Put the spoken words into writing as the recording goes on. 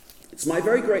It's my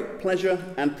very great pleasure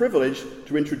and privilege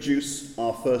to introduce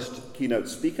our first keynote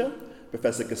speaker,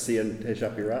 Professor Ghassan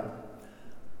Tejapira.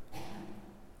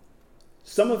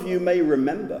 Some of you may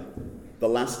remember the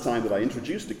last time that I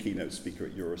introduced a keynote speaker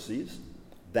at EuroCES.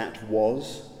 That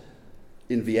was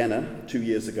in Vienna 2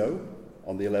 years ago,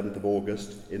 on the 11th of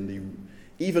August, in the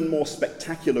even more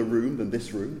spectacular room than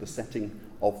this room, the setting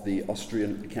of the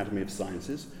Austrian Academy of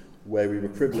Sciences, where we were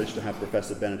privileged to have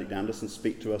Professor Benedict Anderson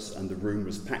speak to us, and the room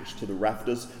was packed to the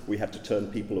rafters. We had to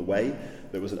turn people away.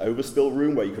 There was an overspill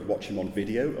room where you could watch him on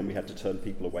video, and we had to turn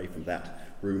people away from that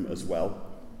room as well.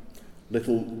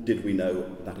 Little did we know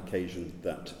at that occasion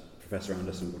that Professor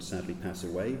Anderson would sadly pass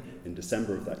away in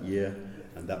December of that year,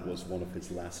 and that was one of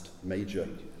his last major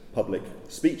public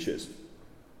speeches.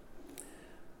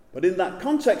 But in that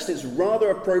context, it's rather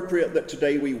appropriate that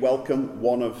today we welcome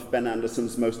one of Ben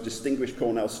Anderson's most distinguished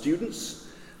Cornell students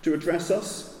to address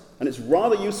us. And it's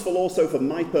rather useful also for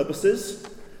my purposes,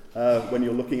 when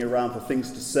you're looking around for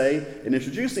things to say in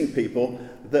introducing people,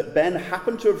 that Ben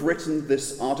happened to have written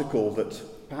this article that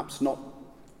perhaps not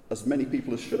as many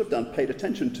people as should have done paid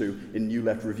attention to in New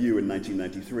Left Review in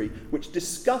 1993, which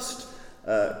discussed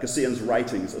Ghassan's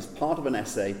writings as part of an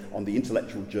essay on the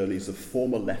intellectual journeys of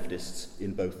former leftists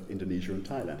in both Indonesia and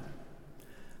Thailand.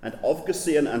 And of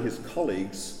Ghassan and his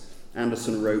colleagues,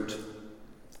 Anderson wrote,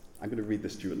 I'm going to read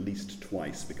this to you at least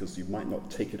twice because you might not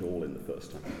take it all in the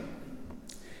first time.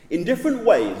 In different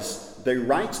ways, they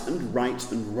write and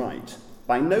write and write,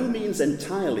 by no means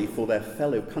entirely for their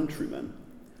fellow countrymen,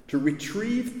 to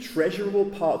retrieve treasurable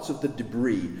parts of the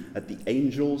debris at the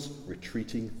angel's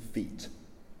retreating feet.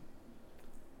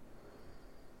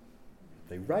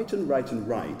 They write and write and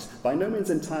write, by no means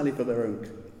entirely for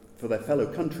their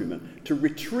fellow countrymen, to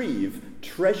retrieve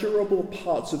treasurable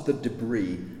parts of the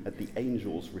debris at the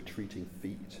angel's retreating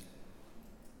feet.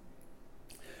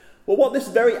 Well, what this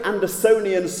very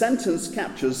Andersonian sentence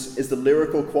captures is the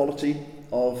lyrical quality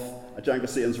of Ajahn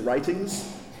Ghassan's writings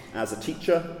as a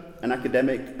teacher, an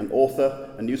academic, an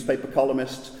author, a newspaper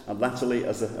columnist, and latterly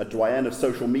as a doyen of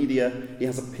social media. He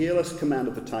has a peerless command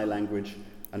of the Thai language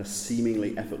and a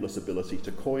seemingly effortless ability to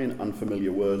coin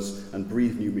unfamiliar words and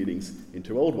breathe new meanings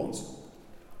into old ones.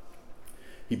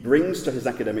 He brings to his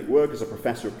academic work as a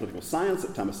professor of political science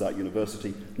at Thammasat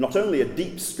University not only a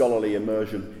deep scholarly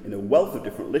immersion in a wealth of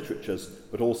different literatures,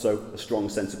 but also a strong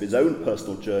sense of his own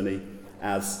personal journey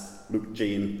as Luke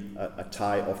Jean, a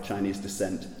Thai of Chinese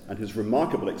descent, and his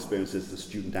remarkable experiences as a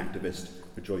student activist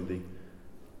who joined the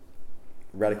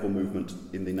radical movement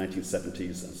in the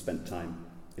 1970s and spent time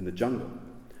in the jungle.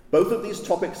 Both of these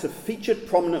topics have featured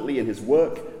prominently in his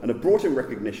work and have brought him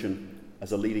recognition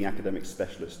as a leading academic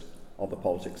specialist of the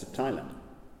politics of Thailand.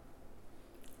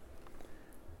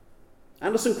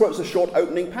 Anderson quotes a short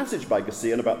opening passage by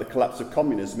Ghassan about the collapse of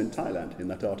communism in Thailand in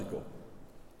that article.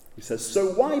 He says,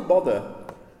 "So why bother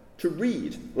to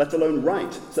read, let alone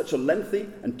write, such a lengthy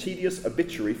and tedious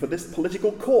obituary for this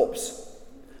political corpse?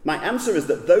 My answer is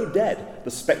that though dead,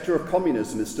 the spectre of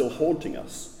communism is still haunting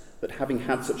us, that having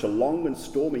had such a long and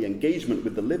stormy engagement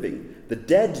with the living, the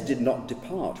dead did not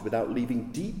depart without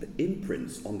leaving deep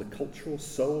imprints on the cultural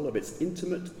soul of its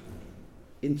intimate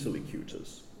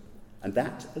interlocutors, and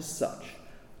that, as such,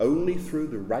 only through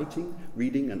the writing,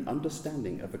 reading, and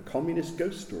understanding of a communist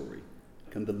ghost story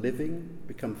can the living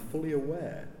become fully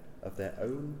aware of their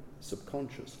own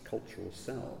subconscious cultural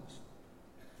selves."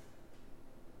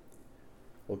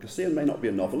 Well, Ghassan may not be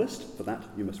a novelist, for that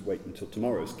you must wait until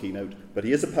tomorrow's keynote, but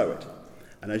he is a poet,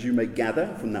 and as you may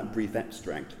gather from that brief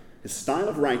extract, his style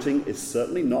of writing is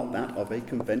certainly not that of a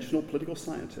conventional political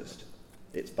scientist.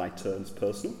 It's by turns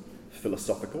personal,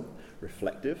 philosophical,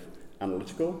 reflective,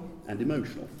 analytical, and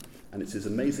emotional, and it's his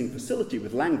amazing facility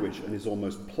with language and his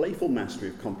almost playful mastery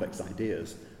of complex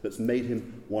ideas that's made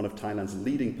him one of Thailand's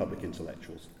leading public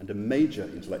intellectuals and a major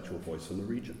intellectual voice from the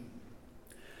region.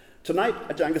 Tonight,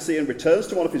 Ajahn Ghassan returns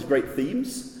to one of his great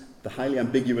themes, the highly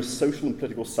ambiguous social and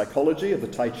political psychology of the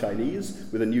Thai Chinese,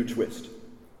 with a new twist.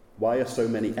 Why are so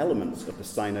many elements of the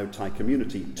Sino-Thai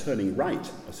community turning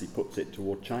right, as he puts it,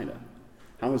 toward China?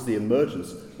 How has the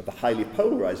emergence of the highly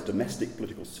polarized domestic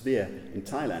political sphere in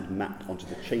Thailand mapped onto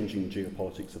the changing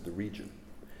geopolitics of the region?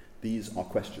 These are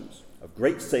questions of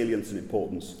great salience and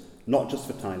importance, not just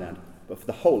for Thailand, but for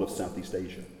the whole of Southeast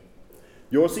Asia.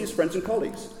 EuroCES friends and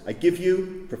colleagues, I give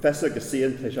you Professor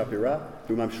Ghassan Tejapira,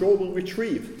 whom I'm sure will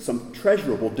retrieve some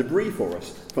treasurable debris for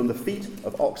us from the feet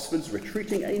of Oxford's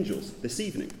retreating angels this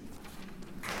evening.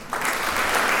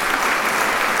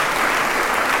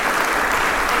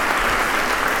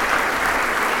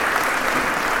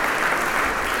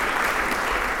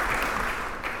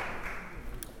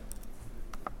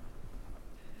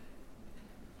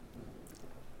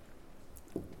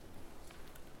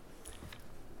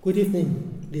 Good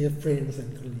evening, dear friends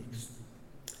and colleagues.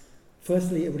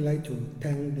 Firstly, I would like to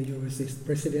thank the Eurosys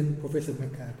President, Professor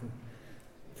MacArthur,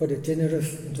 for the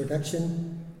generous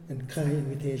introduction and kind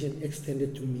invitation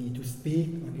extended to me to speak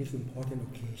on this important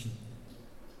occasion.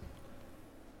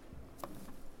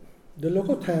 The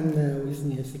local time now is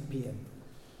near 6 p.m.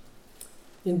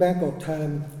 In Bangkok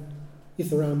time,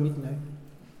 it's around midnight,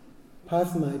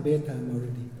 past my bedtime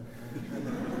already.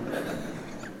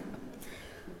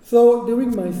 So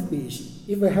during my speech,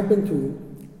 if I happen to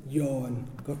yawn,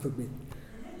 God forbid,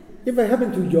 if I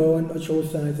happen to yawn or show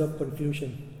signs of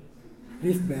confusion,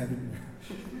 please bear with me.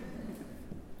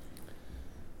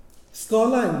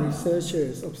 Scholars and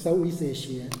researchers of Southeast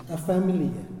Asia are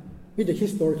familiar with the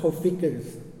historical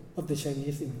figures of the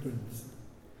Chinese immigrants.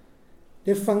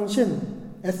 They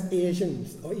function as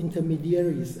agents or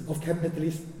intermediaries of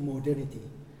capitalist modernity,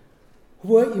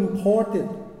 who were imported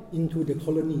into the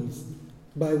colonies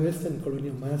by Western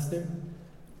colonial master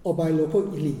or by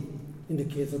local elite in the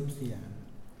case of Siam.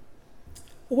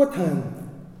 Over time,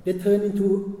 they turn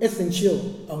into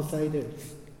essential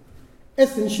outsiders,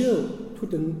 essential to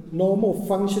the normal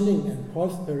functioning and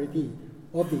prosperity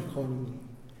of the economy,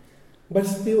 but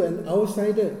still an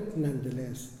outsider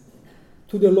nonetheless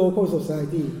to the local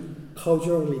society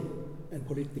culturally and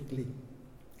politically.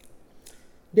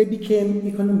 They became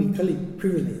economically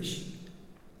privileged,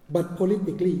 but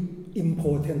politically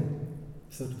important,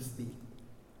 so to speak.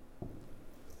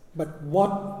 But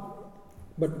what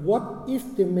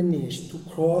if they managed to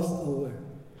cross over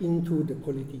into the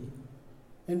polity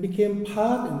and became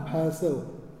part and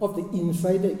parcel of the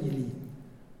insider elite,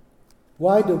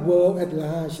 while the world at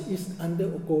large is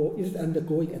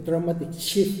undergoing a dramatic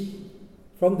shift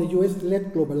from the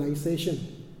US-led globalization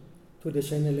to the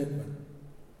China-led one?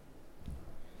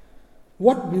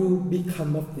 What will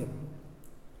become of them,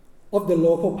 of the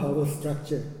local power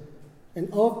structure,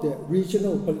 and of the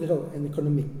regional political and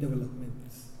economic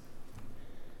developments?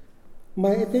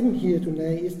 My attempt here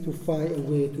tonight is to find a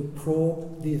way to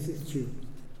probe this issue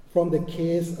from the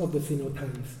case of the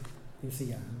Sinothais in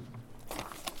Siam.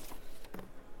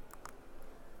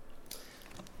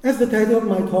 As the title of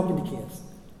my talk indicates,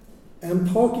 I am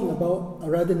talking about a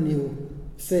rather new,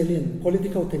 salient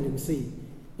political tendency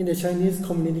in the Chinese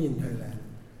community in Thailand,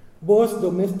 both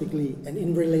domestically and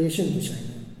in relation to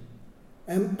China.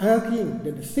 I am arguing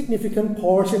that a significant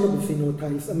portion of the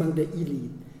Sinothais among the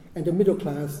elite and the middle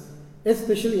class,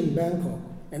 especially in Bangkok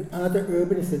and other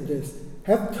urban centers,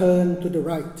 have turned to the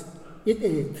right,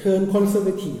 either turned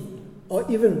conservative or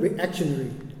even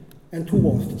reactionary and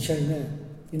towards China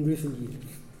in recent years.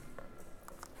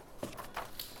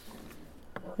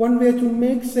 One way to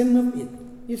make sense of it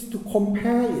is to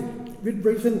compare it with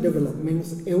recent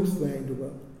developments elsewhere in the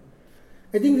world.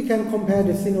 I think we can compare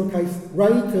the Sinothais'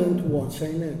 right turn towards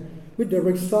China with the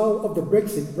result of the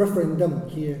Brexit referendum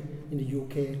here in the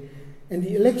UK and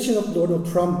the election of Donald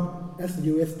Trump as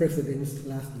US President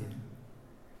last year.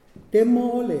 They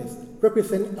more or less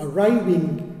represent a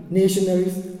right-wing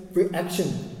nationalist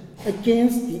reaction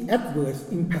against the adverse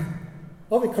impact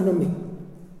of economic,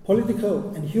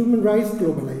 political, and human rights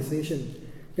globalization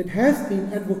that has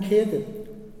been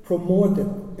advocated, promoted,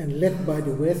 and led by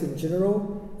the West in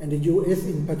general and the US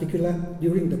in particular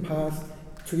during the past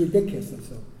 3 decades or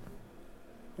so.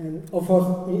 And of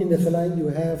course, in the slide you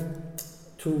have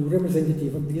 2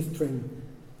 representatives of this trend,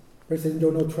 President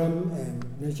Donald Trump and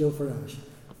Nigel Farage.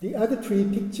 The other 3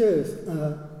 pictures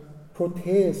are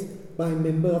protests by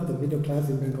members of the middle class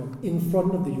in Bangkok in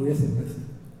front of the US embassy.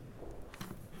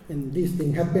 And these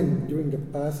things happened during the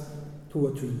past 2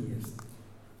 or 3 years.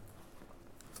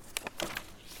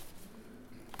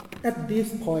 At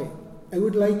this point, I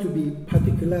would like to be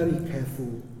particularly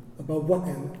careful about what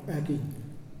I'm arguing.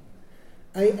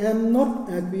 I am not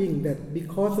arguing that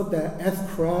because of their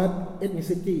ascribed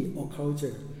ethnicity or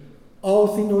culture, all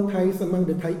Sinothais among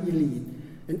the Thai elite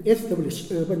and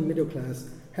established urban middle class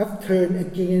have turned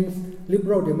against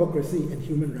liberal democracy and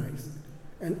human rights,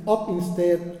 and opt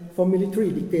instead for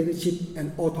military dictatorship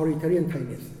and authoritarian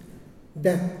Thailand.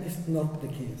 That is not the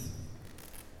case.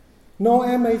 Nor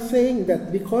am I saying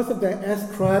that because of their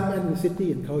ascribed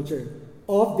ethnicity and culture,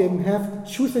 all of them have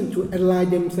chosen to ally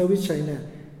themselves with China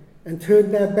and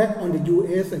turn their back on the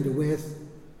US and the West.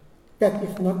 That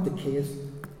is not the case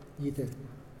either.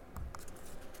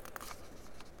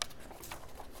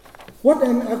 What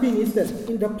I'm arguing is that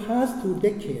in the past 2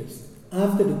 decades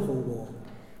after the Cold War,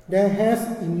 there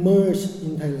has emerged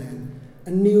in Thailand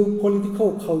a new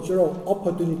political cultural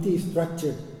opportunity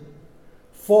structure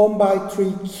formed by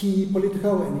 3 key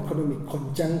political and economic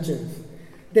conjunctures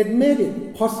that made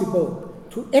it possible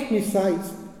to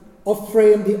ethnicize or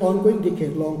frame the ongoing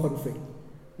decade-long conflict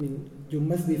you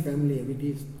must be familiar with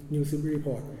this news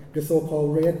report, the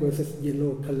so-called red versus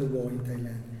yellow color war in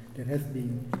Thailand that has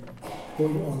been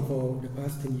going on for the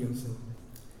past 10 years or so.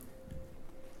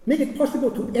 Make it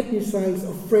possible to ethnicize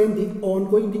or frame the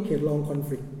ongoing decade-long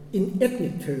conflict in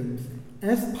ethnic terms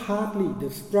as partly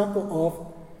the struggle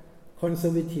of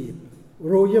conservative,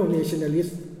 royal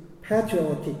nationalist,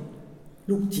 patriotic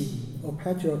Luk-Ji or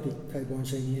patriotic Thai-born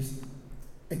Chinese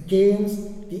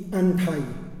against the anti,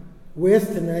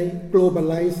 westernized,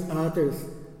 globalized others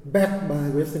backed by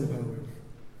Western powers.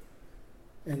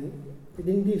 And I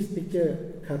think this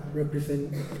picture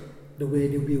represents the way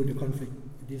they view the conflict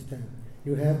at this time.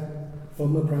 You have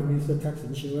former Prime Minister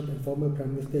Thaksin Shinawatra and former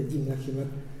Prime Minister Yingluck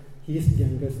Shinawatra, his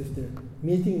younger sister,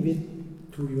 meeting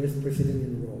with two US presidents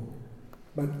in Rome.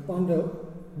 But on the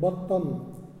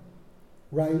bottom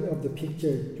right of the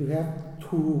picture, you have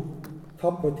two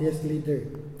top protest leaders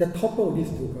that topple these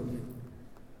two governments.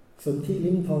 Sonthi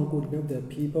Limthongkul of the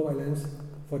People Alliance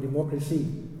for Democracy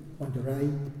on the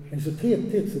right, and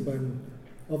Suthep Thaisuban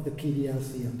of the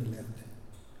PDRC on the left.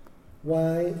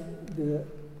 While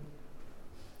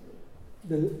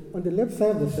on the left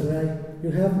side of the slide, you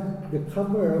have the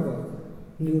cover of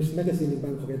a news magazine in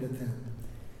Bangkok at the time,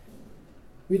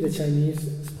 with a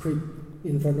Chinese script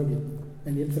in front of it,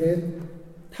 and it read,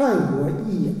 Thai Guo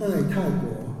Yi Ai Thai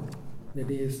Guo, that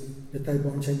is, the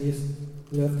Thai-born Chinese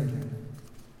love Thailand.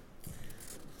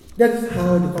 That is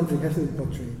how the conflict has been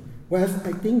portrayed. Whereas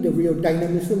I think the real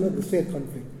dynamism of the said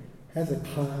conflict has a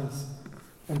class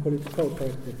and political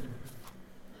character.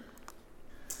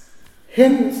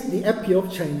 Hence, the appeal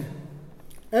of China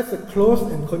as a close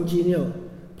and congenial,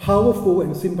 powerful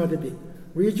and sympathetic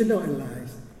regional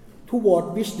allies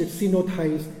toward which the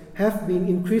Sino-Thais have been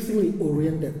increasingly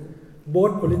oriented,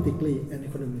 both politically and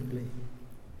economically.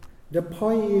 The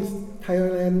point is,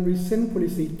 Thailand's recent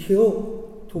policy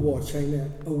tilt toward China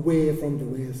away from the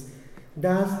West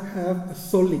does have a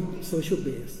solid social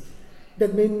base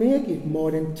that may make it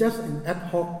more than just an ad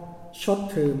hoc,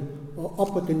 short-term or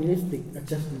opportunistic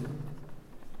adjustment.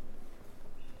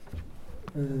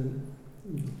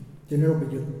 General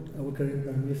Prayut, our current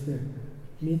Prime Minister,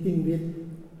 meeting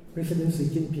with President Xi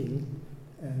Jinping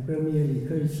and Premier Li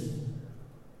Keqiang.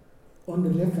 On the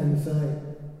left-hand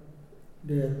side,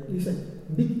 there is a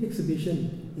big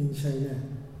exhibition in China,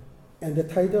 and the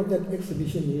title of that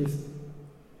exhibition is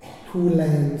Two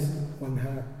Lands, One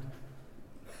Heart.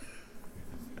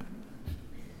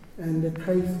 And the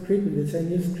Thai script, the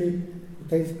Chinese script,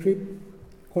 the Thai script,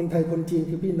 คนไทยคนจีน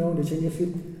คือพี่น้อง the Chinese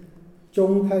script, จ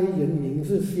งไทยเหยินหมิง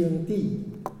ซื่อเซียงตี้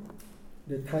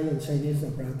the Thai and Chinese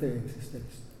are brothers and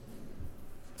sisters.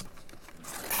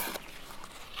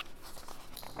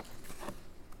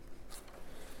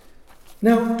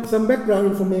 Now, some background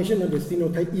information on the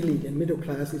Sino-Thai elite and middle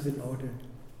class is in order.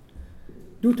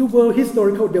 Due to world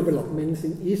historical developments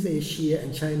in East Asia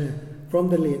and China from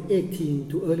the late 18th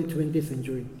to early 20th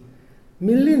century,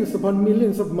 millions upon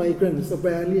millions of migrants of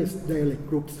various dialect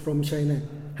groups from China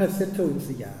had settled in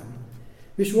Siam,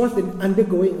 which was then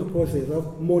undergoing a process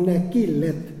of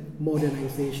monarchy-led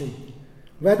modernization,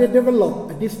 where they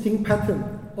developed a distinct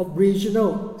pattern of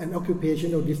regional and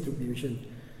occupational distribution.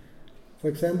 For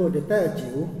example, the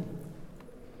Tajiu,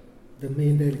 the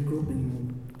main dialect group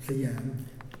in Siam,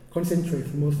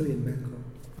 concentrates mostly in Bangkok.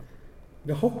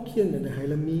 The Hokkien and the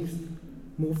Hainanese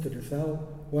moved to the south,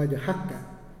 while the Hakka,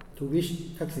 to which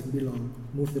Thaksin belonged,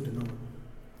 moved to the north.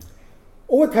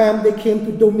 Over time, they came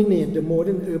to dominate the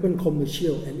modern urban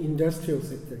commercial and industrial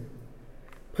sector,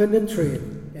 penetrate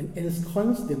and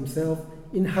ensconce themselves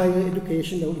in higher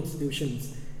educational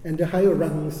institutions and the higher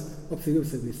rungs of civil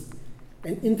service,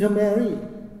 and intermarry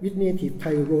with native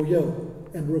Thai royal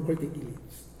and bureaucratic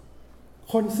elites.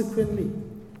 Consequently,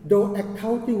 though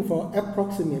accounting for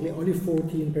approximately only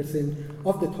 14%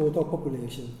 of the total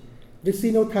population, the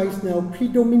Sino-Thais now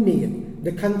predominate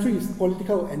the country's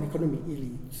political and economic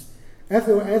elites, as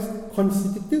well as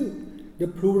constitute the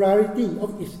plurality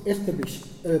of its established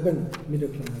urban middle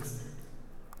class.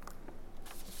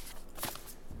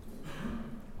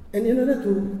 And in order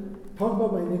to talk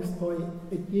about my next point,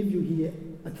 I give you here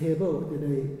a table that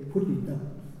I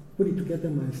put it together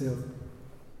myself.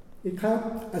 It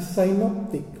has a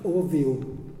synoptic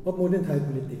overview of modern Thai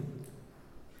politics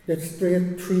that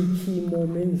stressed three key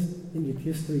moments in its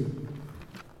history,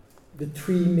 the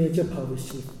three major power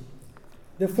shifts.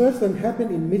 The first one happened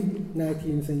in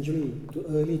mid-19th century to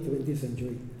early 20th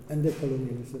century under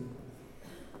colonialism.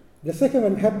 The second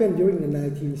one happened during the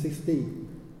 1960s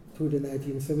to the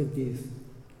 1970s,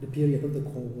 the period of the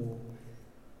Cold War.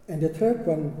 And the third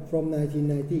one from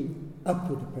 1990 up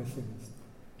to the present.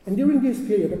 And during this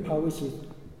period of power shift,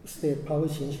 state power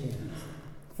changed hands.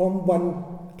 from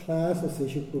one class or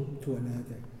social group to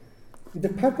another. The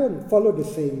pattern followed the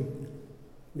same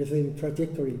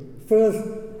trajectory. First,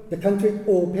 the country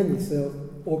opened itself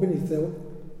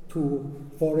to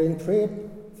foreign trade,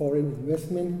 foreign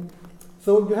investment.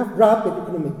 So you have rapid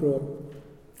economic growth.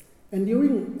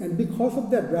 And because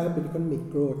of that rapid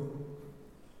economic growth,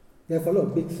 there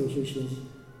followed big social change.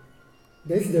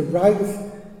 There is the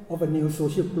rise of a new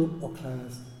social group or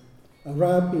class, a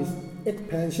rapid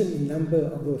expansion in number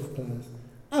of those classes.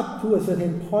 Up to a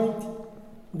certain point,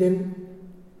 then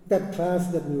that class,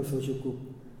 that new social group,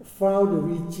 found the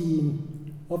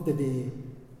regime of the day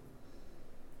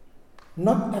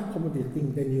not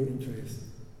accommodating their new interests,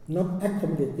 not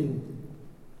accommodating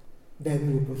their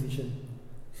new position.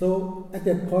 So at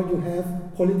that point you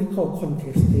have political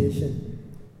contestation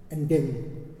and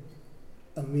then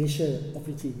a measure of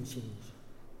regime change.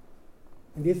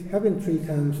 And this happened 3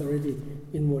 times already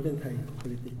in modern Thai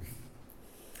politics.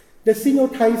 The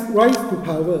Sino-Thais rise to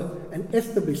power and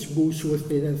established bourgeois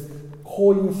status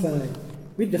coincide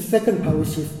with the second power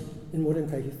shift in modern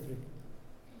Thai history.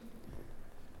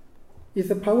 It's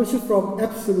a power shift from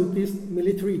absolutist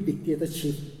military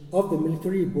dictatorship of the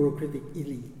military bureaucratic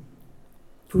elite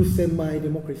to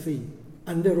semi-democracy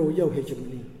under royal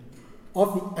hegemony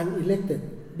of the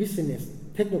unelected business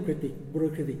technocratic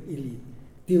bureaucratic elite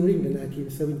during the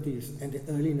 1970s and the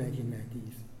early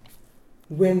 1990s,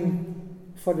 when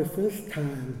for the first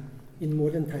time in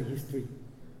modern Thai history,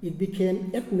 it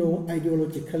became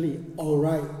ethno-ideologically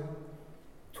alright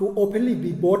to openly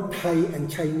be both Thai and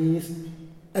Chinese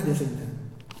at the same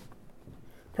time.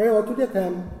 Prior to that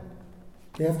time,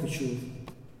 they have to choose.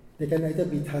 They can either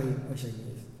be Thai or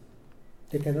Chinese.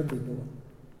 They cannot be both.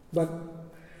 But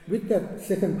with that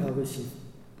second power shift,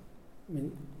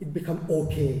 it became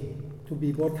okay to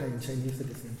be both Thai and Chinese at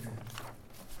the same time.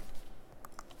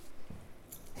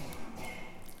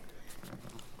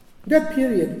 That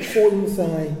period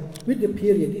coincides with the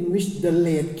period in which the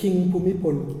late King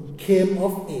Bhumibol came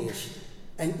of age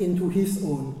and into his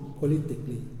own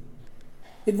politically.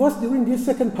 It was during this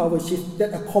second power shift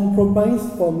that a compromise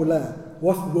formula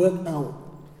was worked out,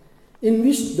 in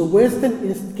which the Western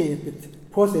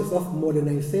instigated process of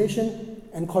modernization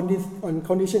and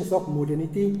conditions of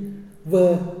modernity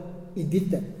were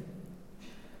edited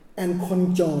and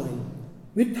conjoined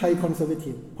with Thai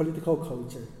conservative political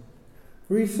culture,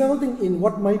 resulting in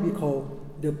what might be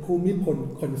called the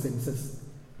Bhumibol Consensus,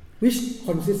 which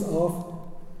consists of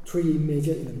 3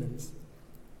 major elements.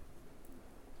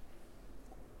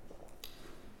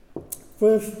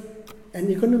 First, an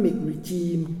economic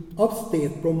regime of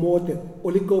state-promoted,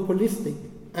 oligopolistic,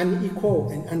 unequal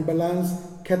and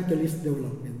unbalanced capitalist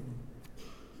development,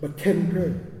 but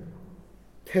tempered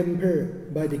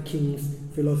by the king's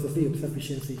philosophy of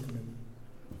sufficiency economy.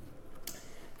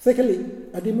 Secondly,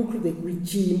 a democratic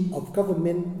regime of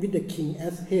government with the king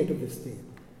as head of the state,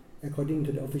 according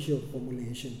to the official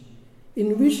formulation,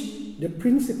 in which the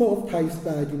principle of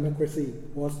Thai-style democracy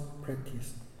was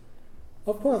practiced.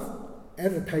 Of course,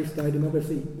 as a Thai-style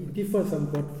democracy, it differs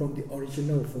somewhat from the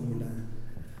original formula.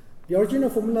 The original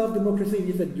formula of democracy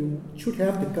is that you should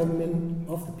have the government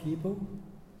of the people,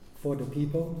 for the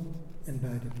people, and by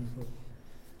the people.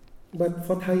 But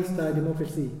for Thai-style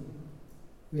democracy,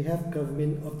 we have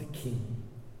government of the king,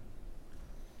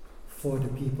 for the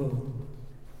people,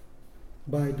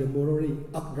 by the morally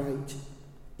upright,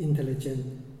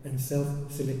 intelligent, and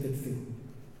self-selected few.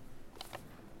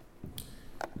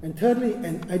 And thirdly,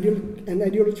 an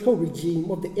ideological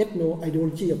regime of the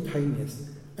ethno-ideology of Thainess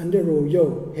under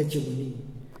royal hegemony,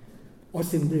 or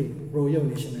simply royal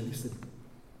nationalism.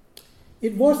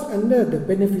 It was under the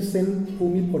beneficent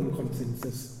Bhumibol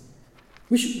Consensus,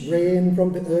 which reigned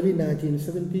from the early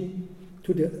 1970s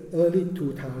to the early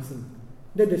 2000s,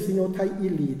 that the Sino-Thai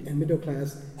elite and middle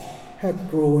class had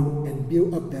grown and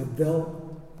built up their wealth,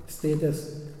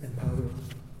 status, and power.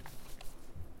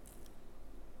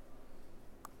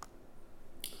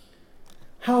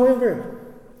 However,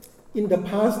 in the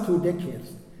past 2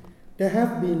 decades, there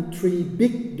have been 3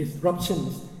 big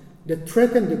disruptions that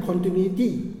threaten the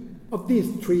continuity of these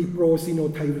 3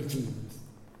 pro-Sino-Thai regimes,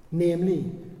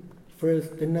 namely,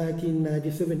 first, the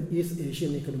 1997 East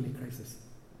Asian economic crisis.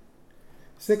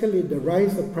 Secondly, the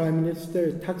rise of Prime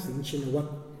Minister Thaksin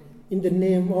Shinawatra in the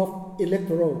name of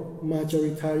electoral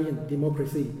majoritarian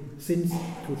democracy since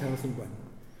 2001,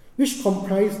 which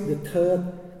comprised the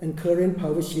third and current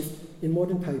power shift in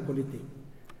modern Thai politics,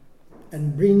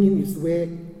 and bring in its wake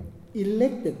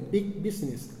elected big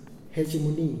business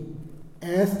hegemony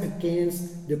as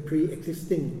against the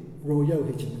pre-existing royal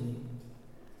hegemony.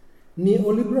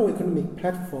 Neoliberal economic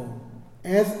platform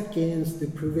as against the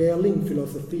prevailing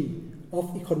philosophy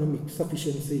of economic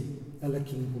sufficiency,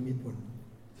 King Bhumibol,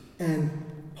 and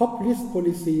populist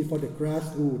policy for the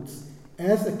grassroots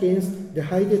as against the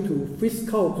hitherto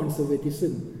fiscal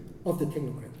conservatism of the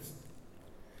technocrats.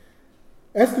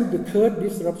 As to the third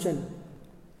disruption,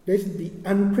 there is the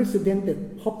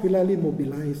unprecedented popularly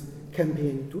mobilized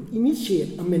campaign to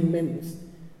initiate amendments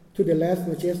to the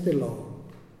Last-Majesty Law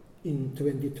in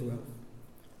 2012.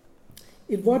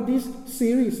 It was this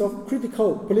series of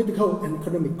critical political and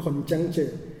economic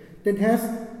conjuncture that has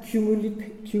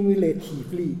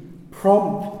cumulatively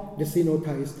prompted the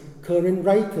Sinothai's current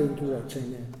right turn toward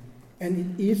China,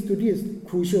 and it is to this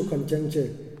crucial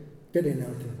conjuncture that I now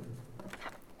turn.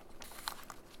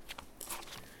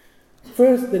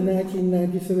 First, the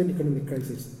 1997 economic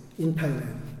crisis in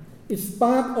Thailand. It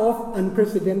sparked off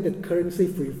unprecedented currency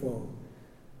freefall,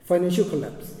 financial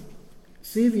collapse,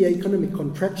 severe economic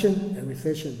contraction and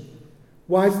recession,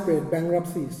 widespread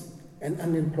bankruptcies and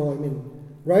unemployment,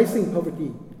 rising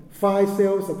poverty, fire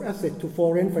sales of assets to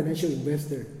foreign financial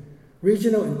investors,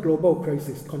 regional and global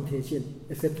crisis contagion,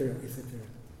 etc., etc.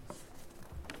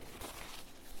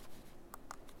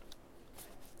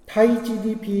 Thai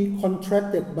GDP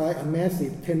contracted by a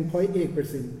massive 10.8%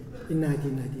 in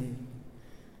 1998.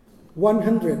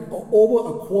 100 or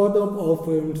over a quarter of all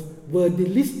firms were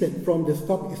delisted from the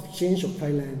Stock Exchange of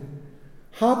Thailand,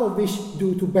 half of which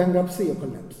due to bankruptcy or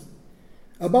collapse.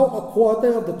 About a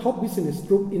quarter of the top business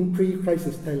group in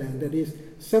pre-crisis Thailand, that is,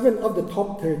 7 of the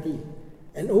top 30,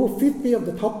 and over 50 of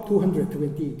the top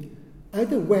 220,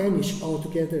 either vanished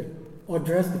altogether or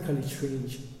drastically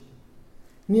changed.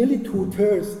 Nearly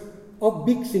 2/3 of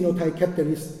big Sino-Thai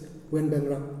capitalists went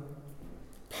bankrupt.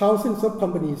 Thousands of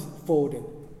companies folded,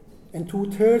 and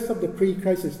 2/3 of the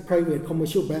pre-crisis private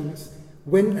commercial banks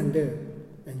went under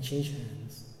and changed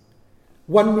hands.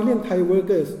 1 million Thai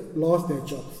workers lost their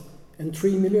jobs, and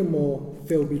 3 million more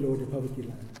fell below the poverty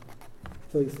line.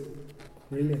 So it's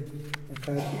really a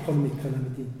kind of economic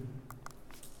calamity.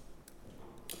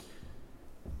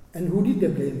 And who did they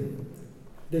blame?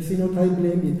 The Sino-Thai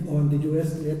blamed it on the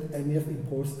US-led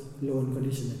IMF-imposed loan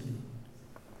conditionality.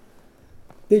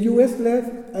 The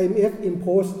US-led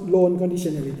IMF-imposed loan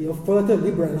conditionality of further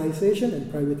liberalization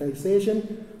and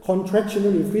privatization,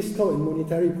 contractionary fiscal and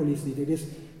monetary policy, that is,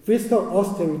 fiscal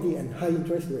austerity and high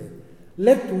interest rate,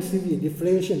 led to severe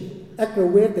deflation,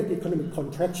 aggravated economic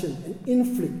contraction, and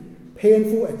inflict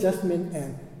painful adjustment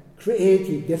and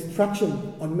creative destruction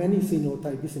on many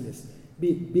Sino-Thai businesses,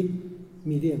 be it big,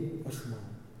 medium, or small.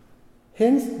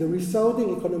 Hence, the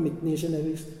resulting economic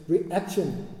nationalist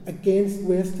reaction against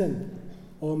Western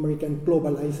or American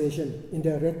globalization in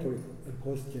their rhetoric and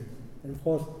posture. And of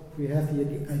course, we have here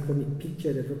the iconic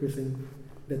picture that represents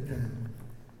that time,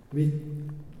 with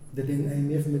the then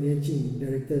IMF managing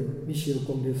director Michel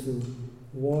Gomdesu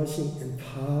watching and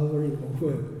towering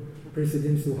over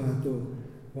President Suharto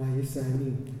while he's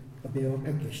signing a bail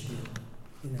package deal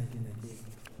in 1998.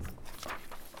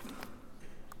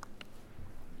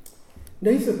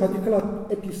 There is a particular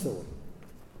episode,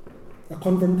 a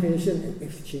confrontation and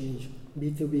exchange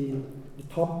between the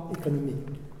top economic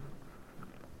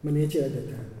manager at the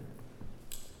time.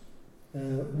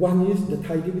 One is the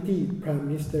Thai Deputy Prime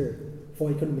Minister for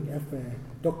Economic Affairs,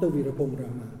 Dr. Virapong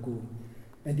Ramangul,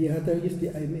 and the other is the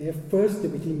IMF First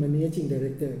Deputy Managing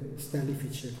Director, Stanley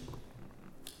Fischer.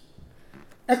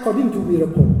 According to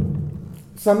Virapong,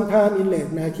 sometime in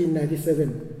late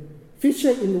 1997,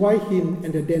 Fischer invited him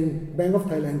and the then Bank of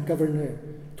Thailand governor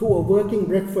to a working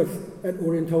breakfast at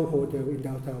Oriental Hotel in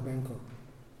downtown Bangkok.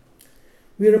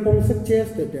 Virapong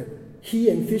suggested that he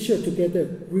and Fischer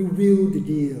together review the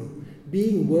deal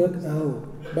being worked out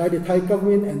by the Thai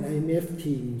government and IMF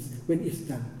teams when it's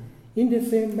done, in the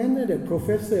same manner that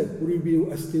professor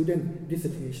review a student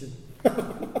dissertation.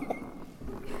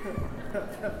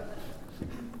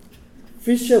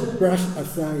 Fischer brushed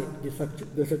aside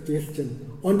the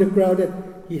suggestion on the ground that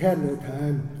he had no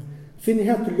time, since he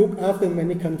had to look after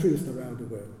many countries around the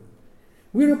world.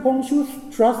 Virapong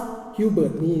should trust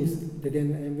Hubert Mees, the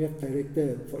then IMF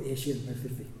Director for Asian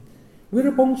Pacific.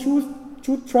 Virapong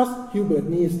should trust Hubert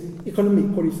Mees'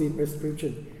 economic policy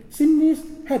prescription, since Mees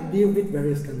had dealt with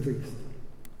various countries.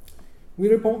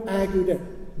 Virapong argued that,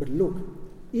 but look,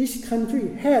 each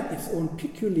country had its own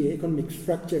peculiar economic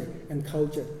structure and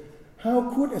culture.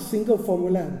 How could a single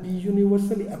formula be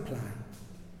universally applied?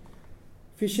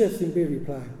 Fischer simply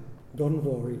replied, don't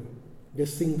worry, the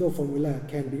single formula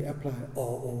can be applied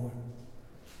all over,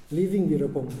 leaving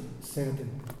Virapong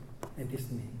saddened and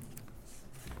dismayed.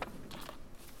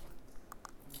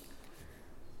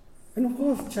 And of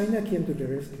course, China came to the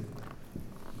rescue.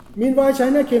 Meanwhile,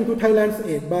 China came to Thailand's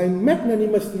aid by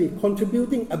magnanimously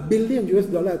contributing $1 billion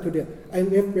to the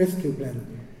IMF rescue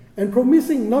plan and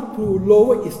promising not to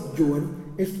lower its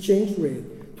yuan exchange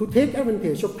rate to take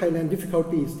advantage of Thailand's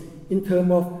difficulties in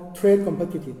terms of trade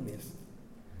competitiveness.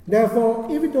 Therefore,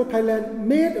 even though Thailand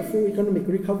made a full economic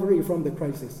recovery from the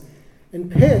crisis and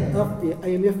paid off the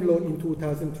IMF loan in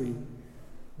 2003,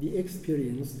 the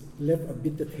experience left a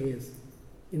bitter taste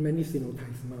in many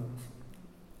Sino-Thais' mouths.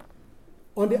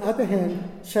 On the other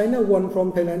hand, China won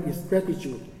from Thailand its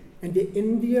gratitude and the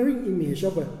endearing image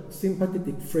of a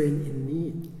sympathetic friend in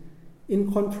need,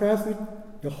 in contrast with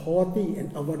the haughty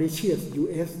and avaricious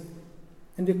US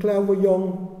and the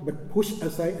clairvoyant but pushed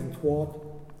aside and thwart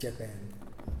Japan.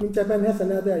 Japan has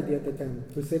another idea at the time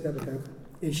to set up an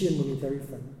Asian Monetary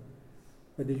Fund,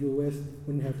 but the US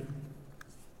wouldn't have it.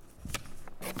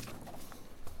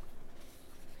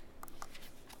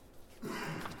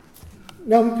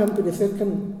 Now we come to the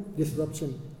second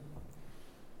disruption,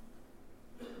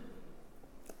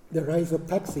 the rise of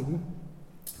Thaksin,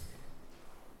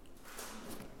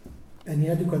 and he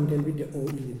had to contend with the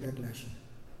old elite backlash,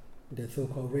 the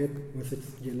so-called red versus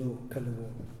yellow color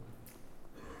war.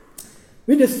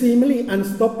 With the seemingly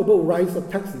unstoppable rise of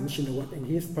Thaksin Shinawatra and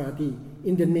his party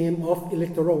in the name of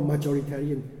electoral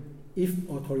majoritarian, if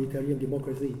authoritarian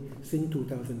democracy since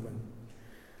 2001,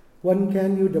 one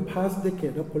can view the past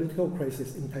decade of political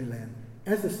crisis in Thailand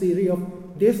as a series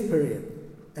of desperate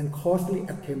and costly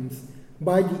attempts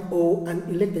by the old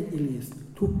unelected elites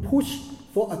to push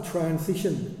for a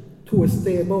transition to a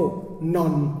stable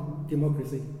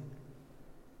non-democracy.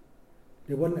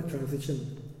 They want a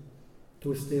transition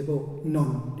to a stable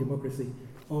non-democracy,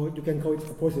 or you can call it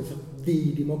a process of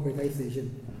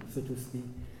de-democratization, so to speak.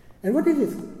 And what it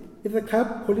is, it's a kind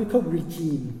of political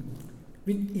regime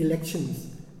with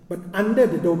elections, but under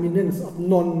the dominance of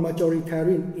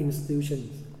non-majoritarian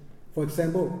institutions. For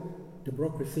example, the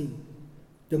bureaucracy,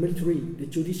 the military, the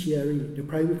judiciary, the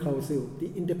private council,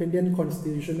 the independent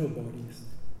constitutional bodies.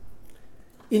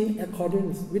 In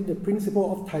accordance with the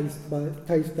principle of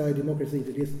Thai-style democracy,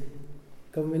 that is,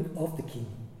 government of the king,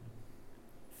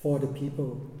 for the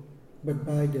people, but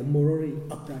by the morally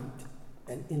upright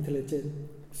and intelligent,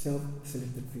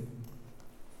 self-selected few.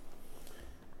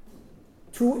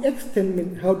 Through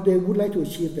extending how they would like to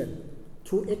achieve that,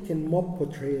 through extend mob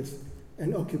portraits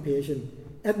and occupation,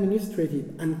 administrative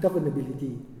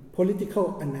ungovernability,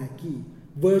 political anarchy,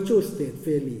 virtual state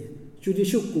failure,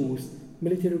 judicial coups,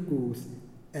 military coups,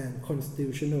 and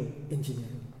constitutional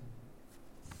engineering.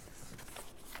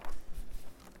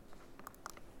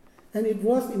 And it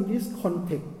was in this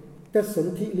context that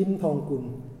Sonthi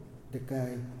Limthongkul, the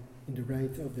guy in the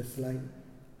right of the slide,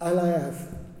 alias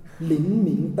Lin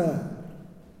Mingta,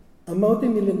 a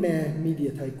multimillionaire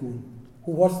media tycoon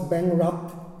who was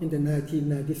bankrupt in the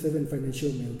 1997 financial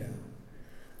meltdown.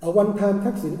 A one-time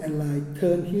Thaksin ally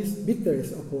turned his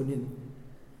bitterest opponent.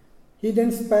 He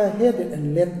then spearheaded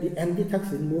and led the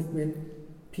anti-Thaksin movement,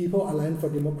 People Alliance for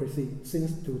Democracy,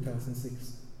 since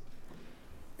 2006.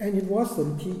 And it was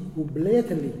Sonthi who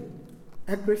blatantly,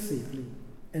 aggressively,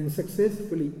 and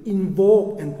successfully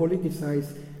invoked and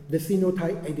politicized the Sino-Thai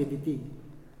identity,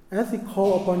 as he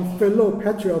called upon fellow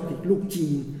patriotic Luk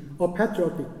Jin or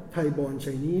patriotic Thai-born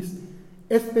Chinese,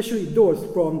 especially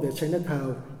those from the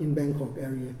Chinatown in Bangkok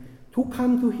area, to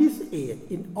come to his aid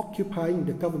in occupying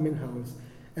the government house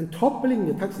and toppling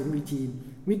the Thaksin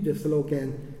regime with the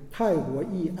slogan Thai Hua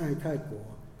Yi Ai Thai Guo,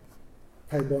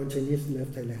 Thai-born Chinese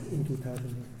left Thailand in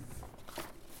 2001.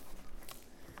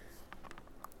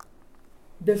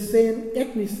 The same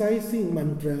ethnicizing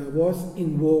mantra was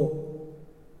invoked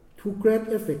to great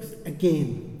effects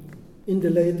again in the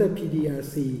later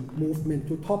PDRC movement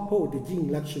to topple the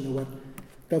Yingluck Shinawatra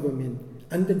government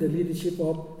under the leadership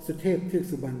of Suthep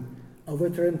Thaugsuban, a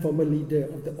veteran former leader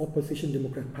of the opposition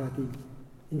Democrat Party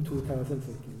in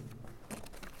 2014.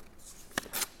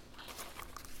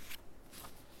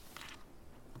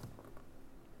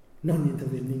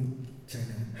 Non-intervening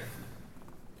China.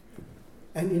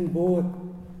 And in both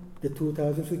the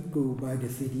 2006 coup by the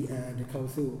CDR, the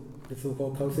council, the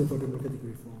so-called Council for Democratic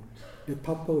Reform, that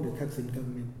toppled the Thaksin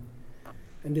government,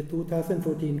 and the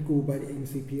 2014 coup by the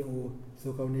NCPO,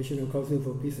 so-called National Council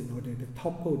for Peace and Order, that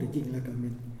toppled the Yingluck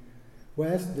government,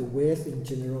 whereas the West in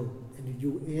general, and the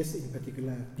US in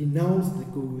particular, denounced the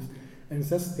coups and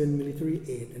suspended military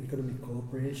aid and economic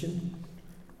cooperation,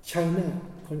 China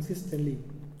consistently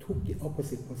took the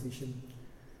opposite position,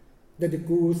 that the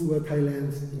coups were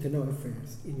Thailand's internal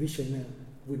affairs in which China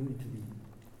wouldn't intervene.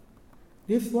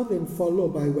 This was then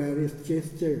followed by various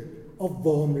gestures of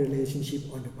warm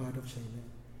relationship on the part of China,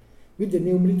 with the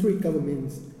new military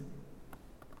governments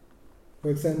For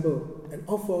example, an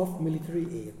offer of military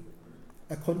aid,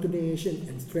 a continuation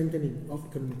and strengthening of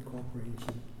economic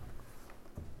cooperation.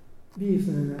 These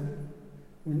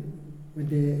when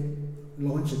they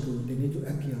launch a coup, they need to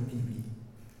appear on TV,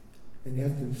 and they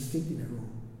have to sit in a row.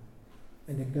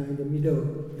 And the guy in the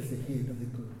middle is the head of the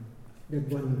coup. That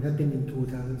one happened in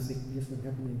 2006, this one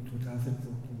happened in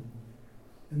 2014.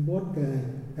 And both guys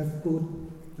have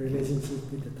good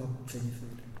relationship with the top Chinese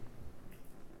leader.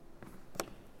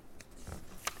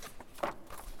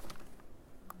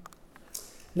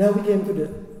 Now we came to the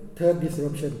third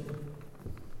disruption,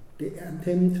 the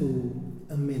attempt to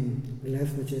amend the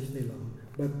Last Majesty Law.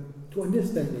 But to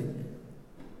understand it,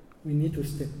 we need to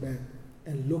step back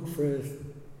and look first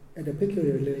at the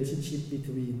peculiar relationship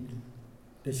between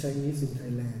the Chinese in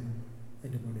Thailand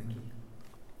and the monarchy.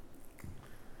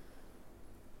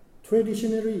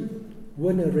 Traditionally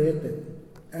venerated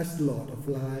as Lord of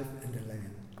Life and the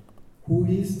Land, who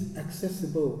is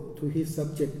accessible to his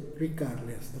subject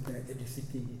regardless of their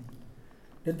ethnicity.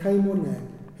 The Thai monarch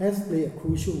has played a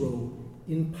crucial role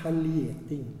in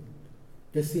palliating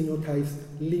the Sino-Thai's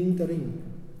lingering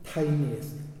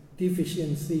Thainess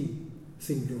deficiency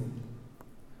syndrome.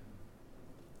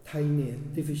 Thainess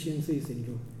deficiency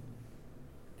syndrome.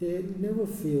 They never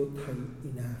feel Thai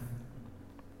enough.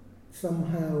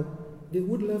 Somehow they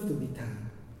would love to be Thai,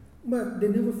 but they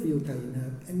never feel Thai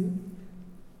enough, and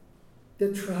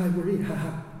they try very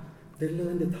hard. They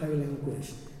learn the Thai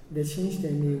language. They change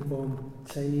their name from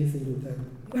Chinese into Thai,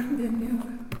 but they never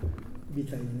be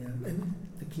Thai enough, and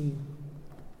the king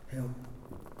helped.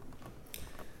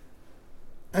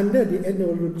 Under the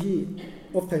ideology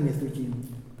of Thainess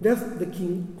regime, thus the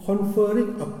king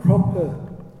conferring a proper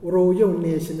royal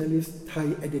nationalist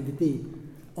Thai identity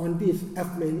on these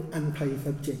affluent un-Thai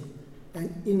subjects and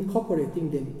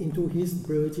incorporating them into his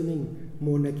burgeoning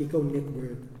monarchical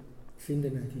network since the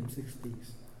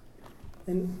 1960s.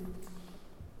 And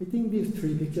I think these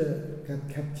three pictures can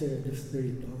capture the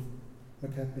spirit of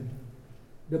what happened.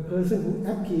 The person who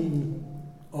appeared in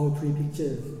all three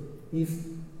pictures is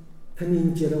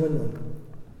Thanin Jerawanont,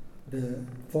 the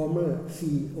former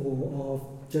CEO of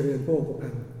Jaren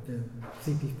Pokopan, the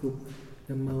CP Group,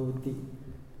 the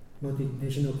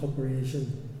multinational corporation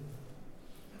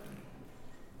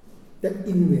that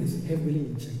invests heavily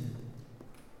in China.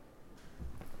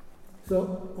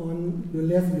 So on your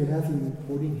left, you have him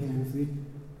holding hands with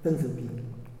Deng Xiaoping.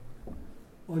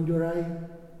 On your right,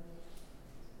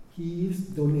 he is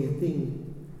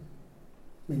donating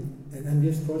an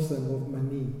undisclosed sum of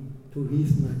money to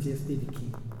His Majesty the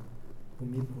King,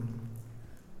 Bhumibol,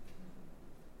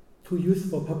 to use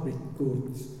for public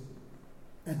goods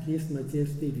at His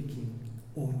Majesty the King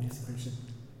own discretion.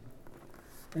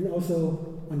 And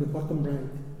also on the bottom right,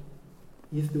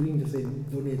 he is doing the same,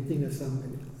 donating a sum,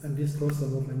 an undisclosed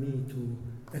sum of money to,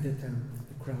 at the time,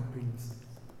 the Crown Prince,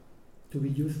 to be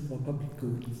used for public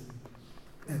goods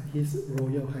at His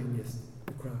Royal Highness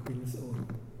the Crown Prince's own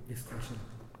discretion.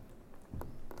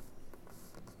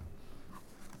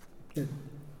 That's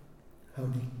how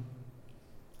they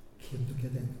came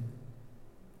together and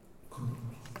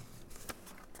communicate.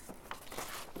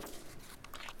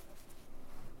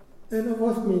 And of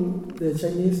course, the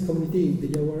Chinese community, the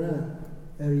Yawara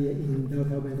area in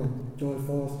downtown Bangkok, joined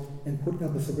force and put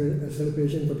up a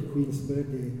celebration for the Queen's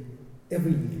birthday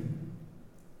every year.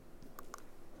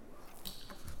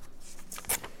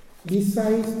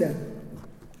 Besides that,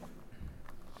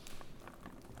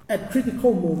 at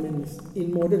critical moments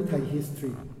in modern Thai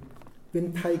history,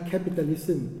 when Thai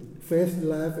capitalism faced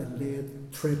life and death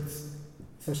threats,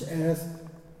 such as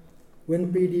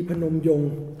when Pridi Phanom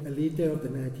Yong, a leader of the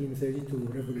 1932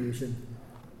 revolution,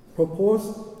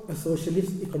 proposed a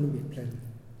socialist economic plan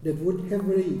that would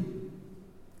heavily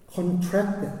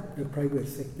contract the private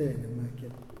sector and the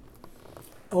market.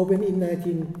 Or when in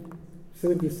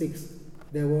 1976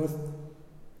 there was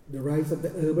the rise of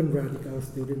the urban radical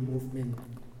student movement,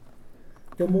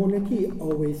 the monarchy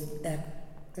always acted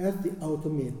as the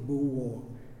ultimate bulwark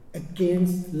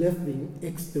against left-wing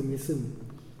extremism,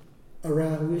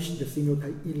 around which the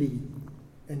Sino-Thai elite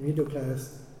and middle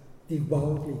class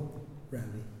devoutly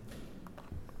rally.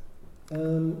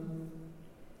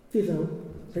 These are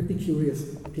pretty curious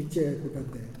picture I put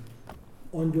up there.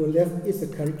 On your left is a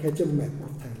caricature map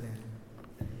of Thailand,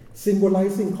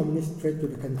 symbolizing communist threat to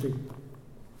the country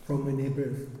from the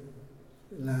neighbors,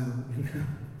 Laos,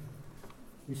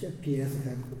 which appears to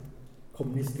have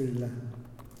communist guerrilla.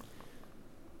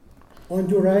 On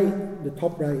your right, the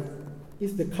top right,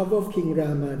 is the cover of King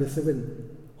Rama VII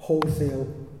wholesale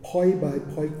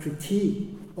point-by-point critique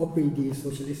of Pridi's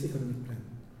socialist economic plan.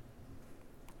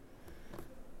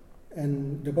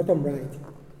 And the bottom right,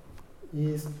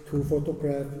 is two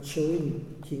photographs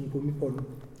showing King Bhumibol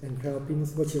and Crown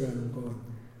Prince Vajiralongkorn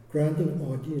granting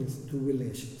audience to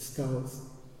village scouts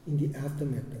in the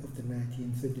aftermath of the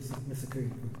 1976 massacre.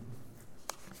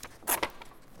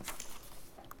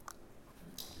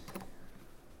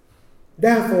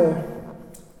 Therefore,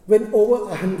 when over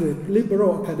 100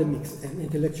 liberal academics and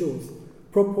intellectuals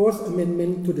proposed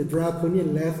amendment to the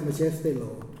draconian lèse-majesté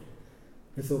law,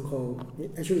 the so-called,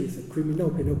 actually it's a criminal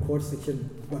penal code section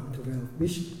 112,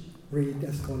 which reads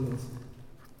as follows: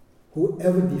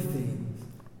 whoever defames,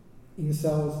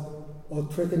 insults, or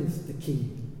threatens the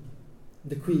king,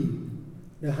 the queen,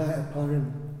 the high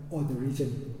apparent, or the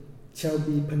regent shall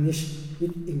be punished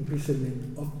with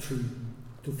imprisonment of 3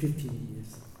 to 15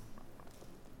 years.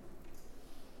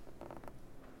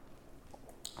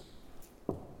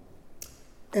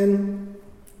 And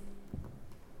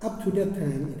up to that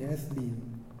time, it has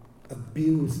been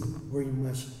abused very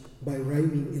much by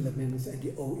right-wing elements and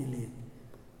the old elite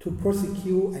to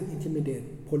prosecute and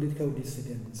intimidate political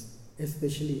dissidents,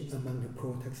 especially among the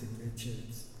pro-Thaksin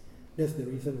churches. That's the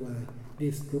reason why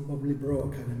this group of liberal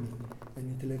academic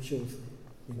and intellectuals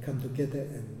will come together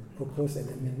and propose an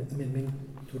amendment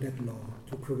to that law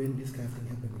to prevent this kind of thing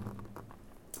happening.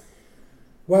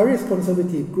 Various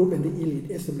conservative groups and the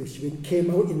elite establishment came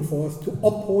out in force to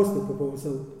oppose the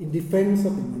proposal in defense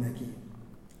of the monarchy.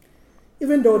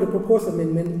 Even though the proposed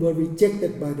amendments were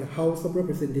rejected by the House of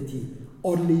Representatives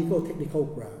on legal technical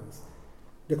grounds,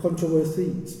 the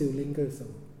controversy still lingers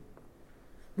on.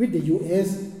 With the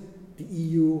US, the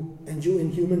EU, and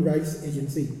UN Human Rights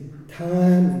Agency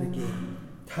time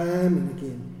and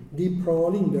again,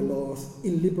 deploring the law's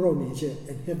illiberal nature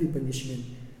and heavy punishment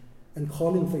and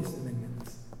calling for its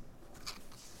amendments.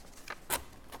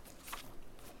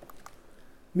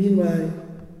 Meanwhile,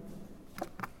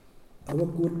 our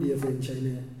good dear friend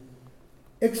China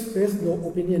expressed no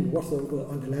opinion whatsoever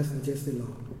on the lèse-majesté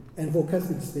law and focused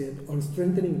instead on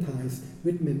strengthening ties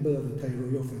with members of the Thai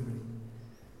royal family.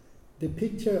 The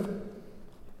picture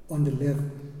on the left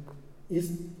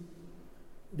is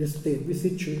the state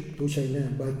visit to China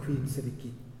by Queen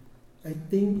Sirikit. I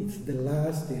think it's the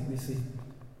last state visit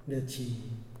that she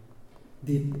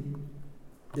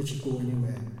go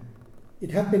anywhere. It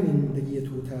happened in the year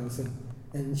 2000,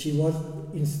 and she was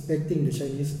inspecting the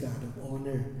Chinese Guard of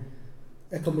Honor,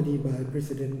 accompanied by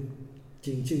President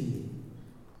Jiang Zemin.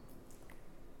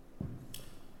 I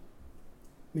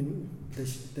mean,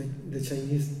 the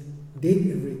Chinese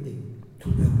did everything to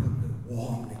welcome her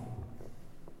warmly.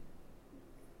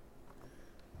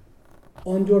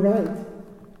 On your right,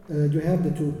 you have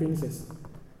the two princes.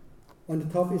 On the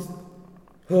top is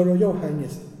Her Royal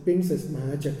Highness Princess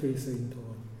Mahachakri Sirinthorn.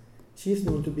 She is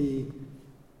known to be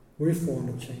very fond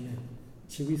of China.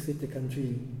 She visited the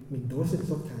country dozens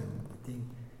of times, I think,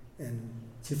 and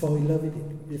she fell in love with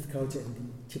it, with culture,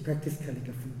 and she practiced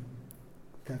calligraphy,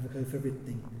 kind of her favorite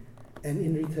thing. And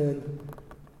in return,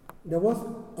 there was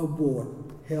a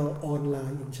vote held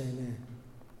online in China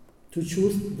to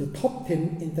choose the top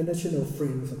 10 international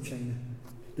friends of China.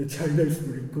 The China is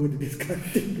very good at this kind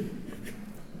of thing.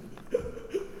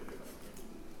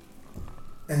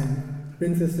 And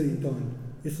Princess Sirinthorn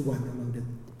is one among the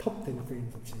top 10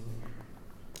 friends of China.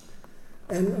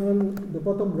 And on the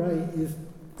bottom right is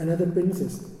another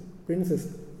princess, Princess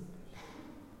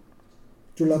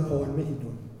Chulapon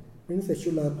Mehidol. Princess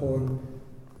Chulapon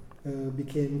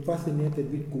became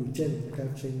fascinated with guzheng, the kind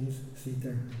of Chinese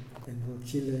theater, and so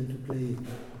she learned to play,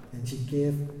 and she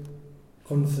gave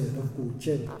concert of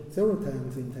guzheng several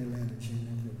times in Thailand and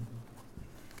China.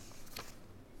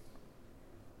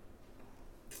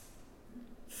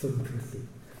 So impressive.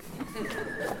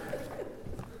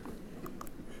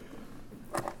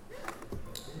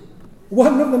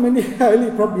 One of the many highly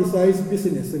publicized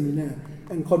business seminars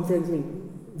and conferences,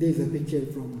 there's a picture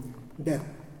from that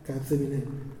kind of seminar,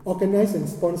 organized and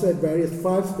sponsored various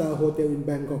 5-star hotels in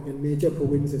Bangkok and major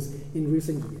provinces in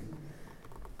recent years.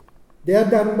 They are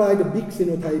done by the big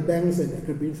Sino-Thai banks and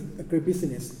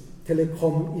agribusiness,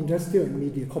 telecom, industrial and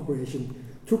media corporation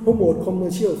to promote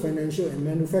commercial, financial and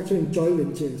manufacturing joint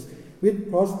ventures with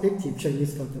prospective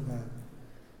Chinese counterparts.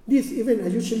 These events are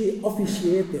usually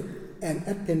officiated and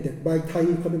attended by Thai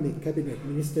Economic Cabinet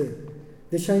Minister,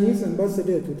 the Chinese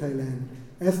ambassador to Thailand,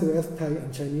 as well as Thai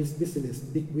and Chinese business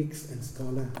bigwigs and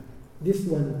scholars. This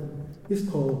one is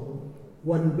called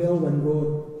One Belt, One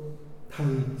Road,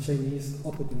 Thai-Chinese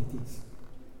Opportunities.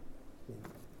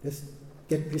 Let's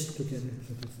get rich together,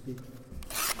 so to speak.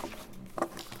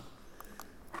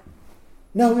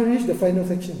 Now we reach the final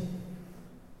section.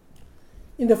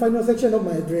 In the final section of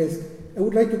my address, I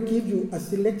would like to give you a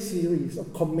select series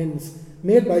of comments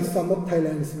made by some of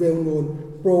Thailand's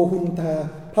well-known pro-junta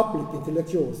public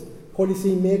intellectuals,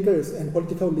 policy makers, and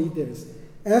political leaders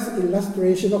as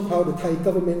illustration of how the Thai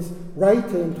government's right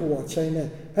turn toward China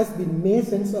has been made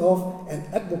sense of and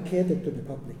advocated to the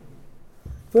public.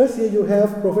 First, here you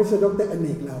have Professor Dr.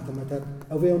 Anek Lao Thamatat,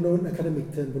 a well-known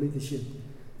academic turned politician.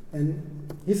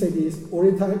 And his idea is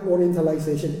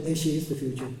Orientalization, Asia is the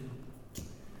future.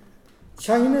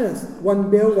 China's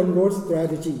One Belt, One Road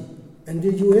strategy and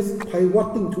the US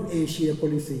pivoting to Asia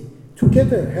policy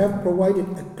together have provided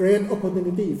a great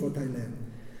opportunity for Thailand,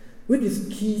 with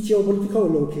its key geopolitical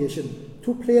location,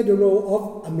 to play the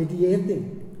role of a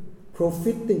mediating,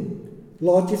 profiting,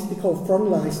 logistical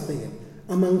frontline state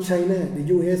among China, the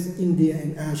US, India,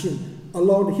 and ASEAN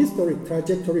along the historic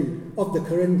trajectory of the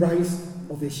current rise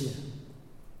of Asia.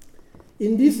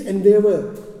 In this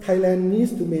endeavor, Thailand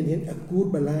needs to maintain a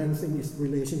good balance in its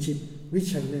relationship with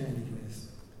China and the US.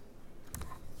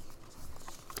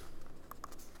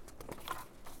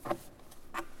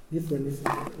 This one is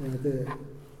the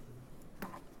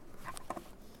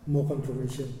more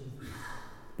controversial.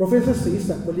 Professor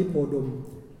Srisak Palipodom,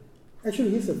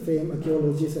 actually he's a famed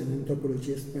archaeologist and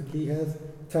anthropologist, but he has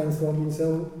transformed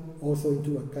himself also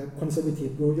into a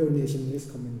conservative royal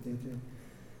nationalist commentator.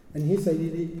 And his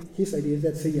idea is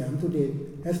that Siam today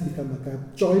has become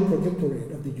a joint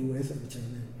protectorate of the US and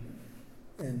China.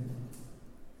 And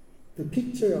the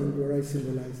picture on your right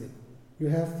symbolizes it. You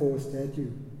have 4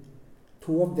 statues.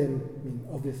 2 of them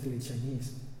obviously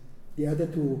Chinese. The other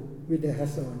 2 with their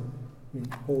hats on,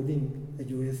 holding a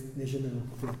US national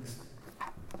flags.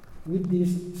 With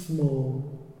this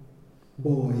small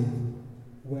boy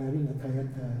wearing a Thai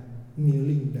attire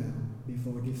kneeling down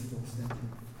before this 4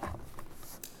 statues.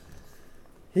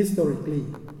 Historically,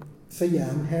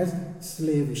 Siam has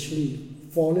slavishly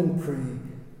fallen prey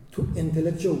to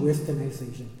intellectual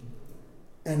westernization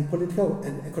and political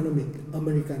and economic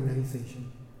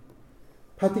Americanization,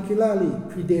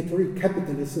 particularly predatory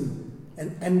capitalism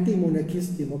and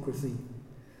anti-monarchist democracy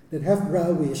that have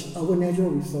ravaged our natural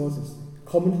resources,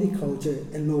 community culture,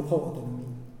 and local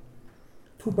autonomy.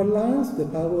 To balance the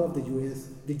power of the US,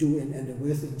 the UN, and the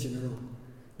West in general,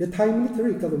 the Thai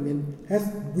military government has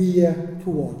veered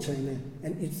toward China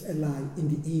and its ally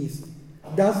in the East,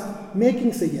 thus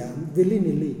making Siam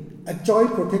willy-nilly a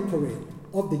joint protectorate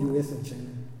of the US and China.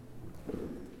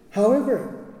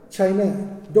 However,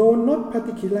 China, though not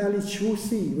particularly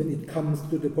choosy when it comes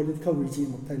to the political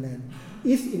regime of Thailand,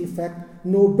 is in fact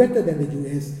no better than the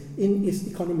US in its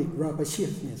economic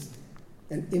rapaciousness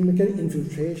and immigrant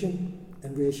infiltration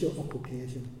and racial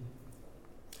occupation.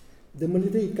 The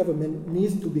military government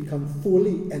needs to become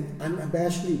fully and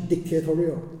unabashedly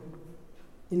dictatorial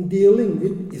in dealing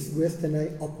with its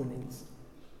westernized opponents.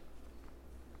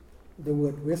 The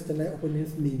word westernized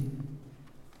opponents means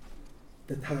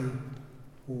the Thai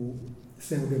who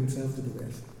sell themselves to the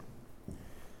West.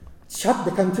 Shut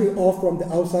the country off from the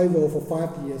outside world for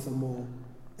 5 years or more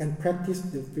and practice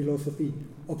the philosophy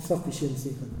of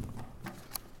sufficiency.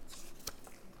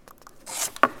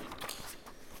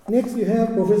 Next, you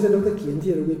have Professor Dr. Kien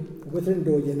Thiravid, veteran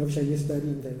doyen of Chinese study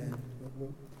in Thailand,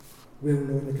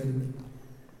 well-known academic.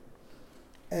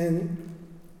 And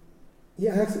he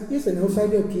asks, is an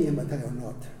outsider PM a Thai or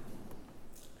not?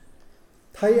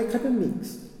 Thai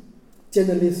academics,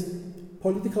 journalists,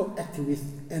 political activists,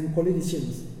 and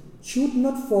politicians should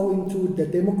not fall into the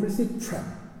democracy trap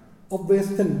of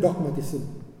Western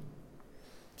dogmatism.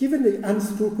 Given the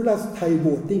unscrupulous Thai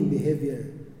voting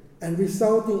behavior and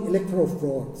resulting electoral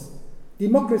frauds,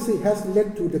 democracy has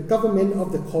led to the government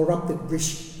of the corrupted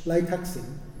rich like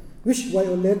Thaksin, which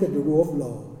violated the rule of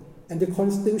law and the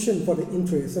constitution for the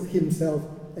interests of himself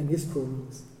and his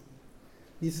cronies.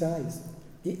 Besides,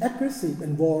 the aggressive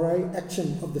and warlike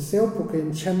action of the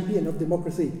self-proclaimed champion of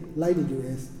democracy like the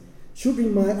US should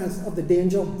remind us of the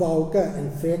danger of vulgar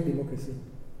and fake democracy.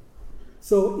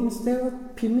 So instead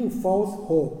of pinning false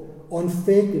hope on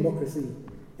fake democracy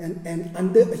and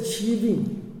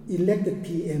underachieving elected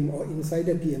PM or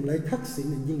insider PM like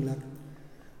Thaksin and Yingluck,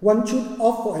 one should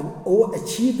opt for an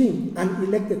overachieving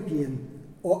unelected PM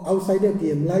or outsider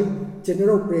PM like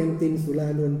General Premtin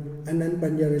Sulanon, Anand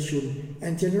Panjarashun,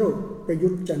 and General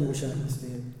Prayut Chan-o-cha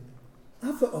instead.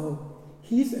 After all,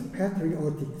 he is a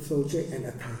patriotic soldier and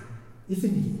a Thai,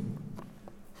 isn't he?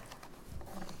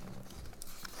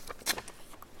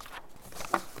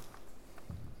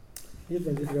 Here's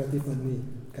a literary funny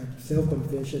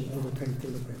self-confession of a Thai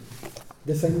telegram.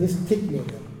 The Chinese tick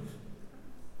model.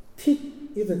 Tick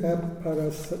is a kind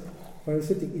of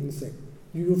parasitic insect.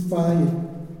 You will find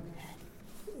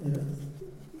it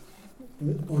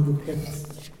on your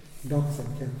pets, dogs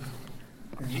and cats.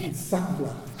 And it sucks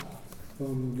blood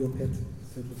from your pet,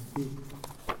 so to speak.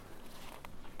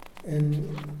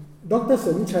 And Dr.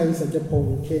 Somchai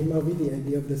Sajapong came up with the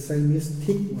idea of the Siamese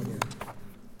tick model.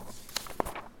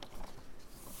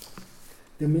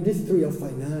 The Ministry of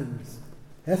Finance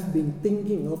has been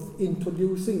thinking of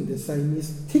introducing the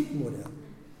Siamese tick model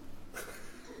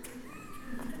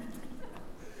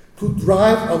to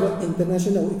drive our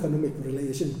international economic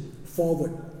relations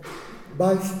forward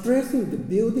by stressing the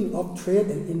building of trade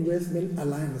and investment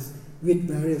alliance with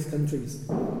various countries,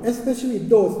 especially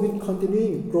those with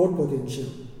continuing growth potential,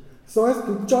 so as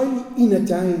to jointly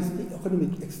energize the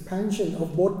economic expansion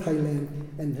of both Thailand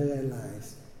and her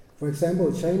allies. For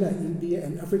example, China, India,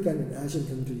 and African and Asian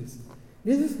countries.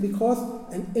 This is because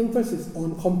an emphasis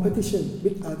on competition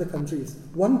with other countries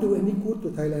won't do any good to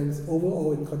Thailand's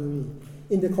overall economy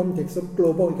in the context of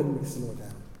global economic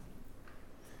slowdown.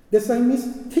 The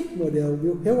Siamese tick model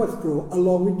will help us grow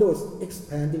along with those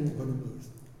expanding economies.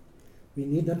 We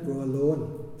need not grow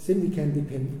alone, since we can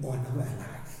depend on our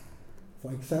allies.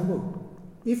 For example,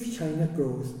 if China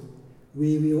grows,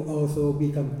 we will also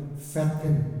become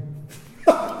fattened.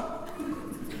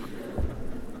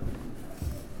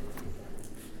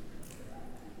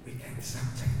 We can suck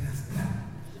China's blood.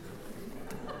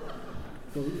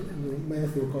 So you may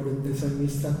as well call them the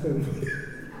Siamese sucker.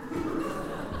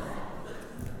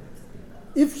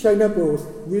 If China grows,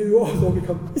 we will also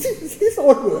become, his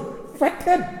own word,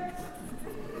 fattened.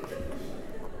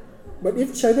 But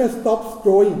if China stops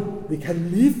growing, we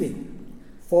can leave it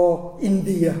for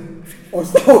India or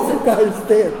South Africa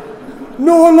instead.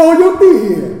 No loyalty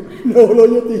here. No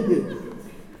loyalty here.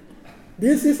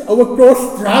 This is our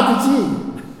growth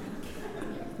strategy.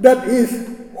 That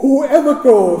is, whoever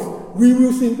grows, we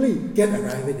will simply get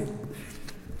arrived at it.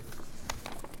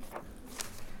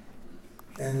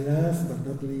 And last but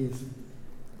not least,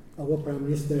 our Prime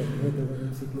Minister and head of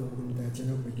the NCPO,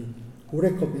 General Prayut, who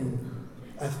recommend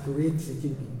us to read Xi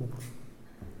Jinping books.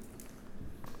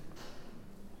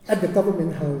 At the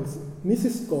Government House,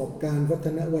 Mrs. Gopkan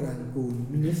Wattanawarankul,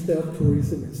 Minister of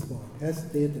Tourism and Sport, has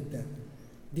stated that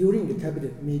during the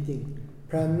Cabinet meeting,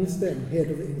 Prime Minister and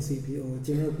head of the NCPO,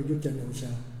 General Prayut Chan-o-cha,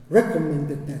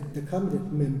 recommended that the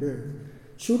Cabinet members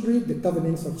should read The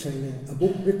Governance of China, a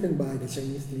book written by the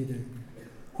Chinese leader,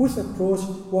 whose approach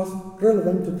was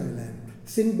relevant to Thailand,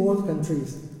 since both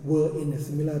countries were in a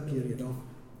similar period of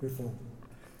reform.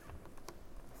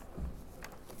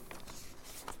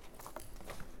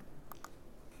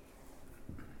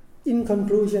 In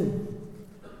conclusion,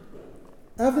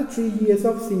 after 3 years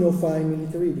of Sinophile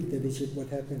military dictatorship, what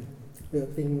happened? Well,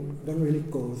 things don't really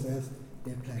go as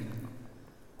they planned.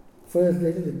 First, there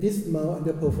is the dismal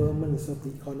underperformance of the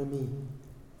economy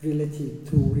relative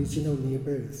to regional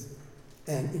neighbors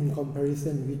and in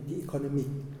comparison with the economic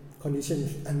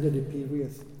conditions under the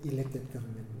previous elected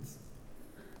governments.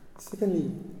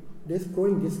 Secondly, there's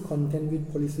growing discontent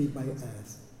with policy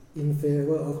bias in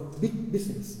favor of big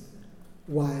business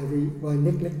while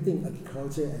neglecting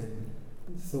agriculture and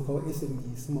so-called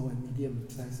SME, small and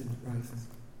medium-sized enterprises.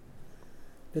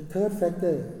 The third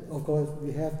factor, of course,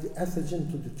 we have the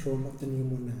ascension to the throne of the new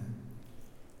monarch,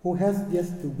 who has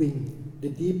yet to win the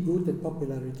deep-rooted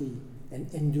popularity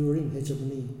and enduring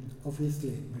hegemony of his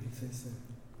late predecessor.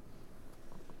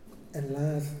 And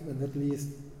last but not least,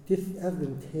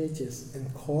 disadvantages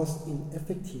and cost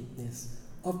ineffectiveness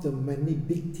of the many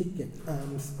big-ticket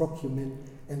arms procurement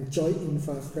and joint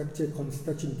infrastructure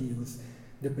construction deals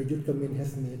the Prayut government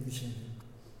has made with China.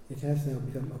 It has now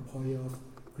become a point of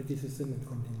criticism and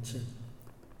contention.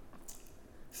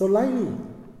 So likely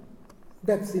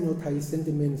that Sino-Thai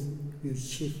sentiments will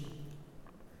shift,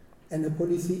 and a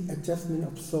policy adjustment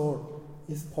of sort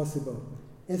is possible,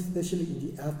 especially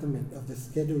in the aftermath of the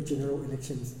scheduled general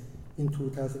elections in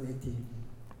 2018.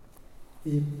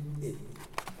 If it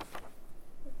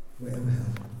were ever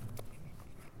held.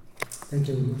 Thank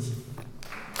you very much.